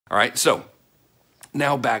All right, so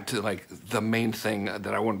now back to like the main thing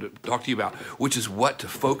that I wanted to talk to you about, which is what to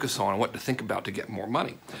focus on, what to think about to get more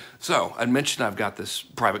money. So I mentioned I've got this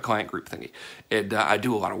private client group thingy, and I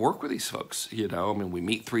do a lot of work with these folks. You know, I mean, we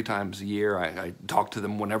meet 3 times a year. I talk to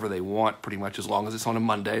them whenever they want, pretty much as long as it's on a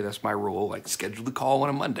Monday. That's my rule. Like, schedule the call on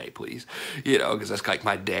a Monday, please. You know, because that's like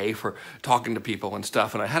my day for talking to people and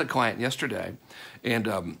stuff. And I had a client yesterday,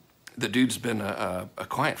 and the dude's been a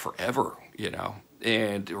client forever, you know.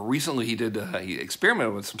 And recently he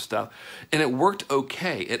experimented with some stuff, and it worked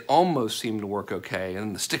okay. It almost seemed to work okay,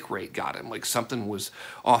 and the stick rate got him. Like, something was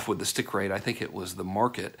off with the stick rate. I think it was the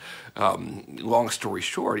market. Long story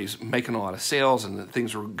short, he's making a lot of sales, and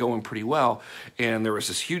things were going pretty well. And there was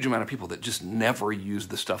this huge amount of people that just never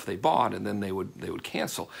used the stuff they bought, and then they would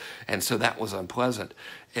cancel. And so that was unpleasant.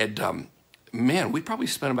 And man, we probably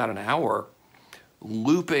spent about an hour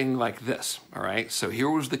looping like this. All right, so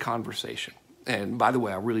here was the conversation. And by the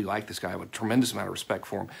way, I really like this guy. I have a tremendous amount of respect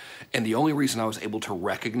for him. And the only reason I was able to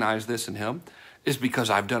recognize this in him is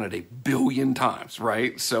because I've done it a billion times,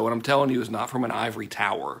 right? So what I'm telling you is not from an ivory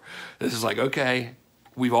tower. This is like, okay,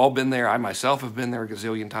 we've all been there. I myself have been there a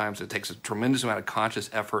gazillion times. It takes a tremendous amount of conscious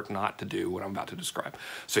effort not to do what I'm about to describe.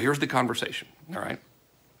 So here's the conversation, all right?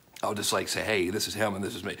 I'll just like say, hey, this is him and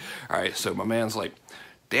this is me. All right, so my man's like,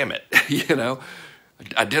 damn it, you know,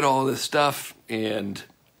 I did all this stuff and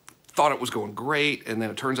thought it was going great, and then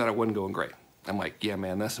it turns out it wasn't going great. I'm like, yeah,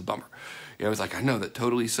 man, that's a bummer. You know, it's like, I know that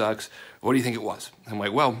totally sucks. What do you think it was? I'm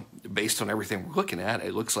like, well, based on everything we're looking at,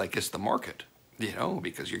 it looks like it's the market, you know,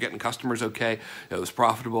 because you're getting customers okay, it was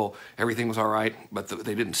profitable, everything was all right, but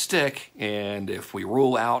they didn't stick, and if we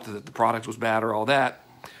rule out that the product was bad or all that,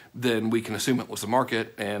 then we can assume it was the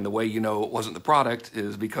market, and the way you know it wasn't the product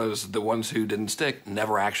is because the ones who didn't stick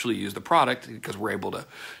never actually used the product, because we're able to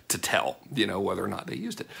tell, you know, whether or not they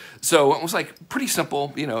used it. So it was like pretty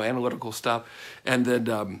simple, you know, analytical stuff. And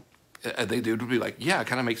then they would be like, yeah, it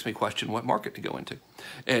kind of makes me question what market to go into.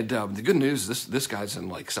 And the good news is this guy's in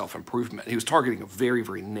like self-improvement. He was targeting a very,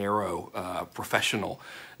 very narrow professional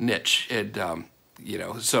niche. And, you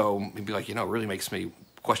know, so he'd be like, you know, it really makes me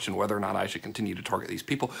question whether or not I should continue to target these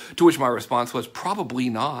people, to which my response was probably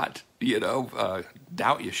not, you know,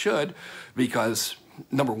 doubt you should, because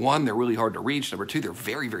number one, they're really hard to reach. Number two, they're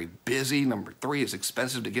very, very busy. Number three, it's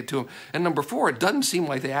expensive to get to them. And number four, it doesn't seem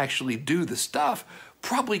like they actually do the stuff,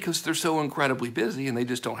 probably because they're so incredibly busy and they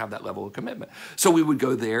just don't have that level of commitment. So we would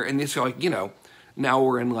go there, and it's like, you know, now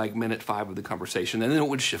we're in like minute 5 of the conversation, and then it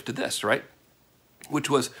would shift to this, right?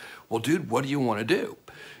 Which was, well, dude, what do you want to do?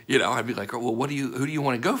 You know, I'd be like, well, who do you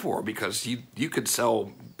want to go for? Because you could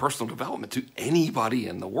sell personal development to anybody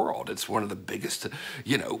in the world. It's one of the biggest,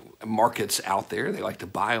 you know, markets out there. They like to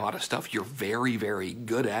buy a lot of stuff. You're very, very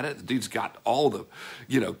good at it. The dude's got all the,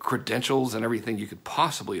 you know, credentials and everything you could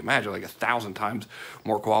possibly imagine, like 1,000 times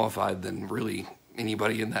more qualified than really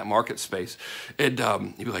anybody in that market space. And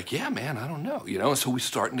you'd be like, yeah, man, I don't know, you know. And so we're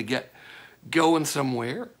starting to get going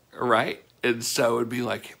somewhere, right? And so it'd be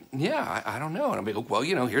like, yeah, I don't know. And I'd be like, well,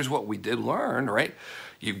 you know, here's what we did learn, right?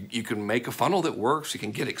 You can make a funnel that works. You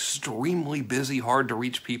can get extremely busy, hard to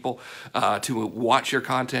reach people to watch your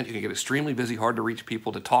content. You can get extremely busy, hard to reach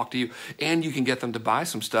people to talk to you, and you can get them to buy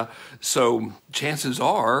some stuff. So chances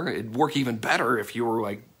are it'd work even better if you were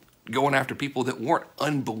like going after people that weren't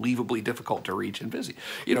unbelievably difficult to reach and busy.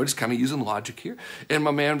 You know, just kind of using logic here. And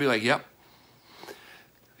my man would be like, yep,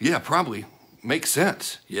 yeah, probably makes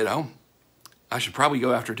sense, you know. I should probably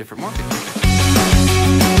go after a different market.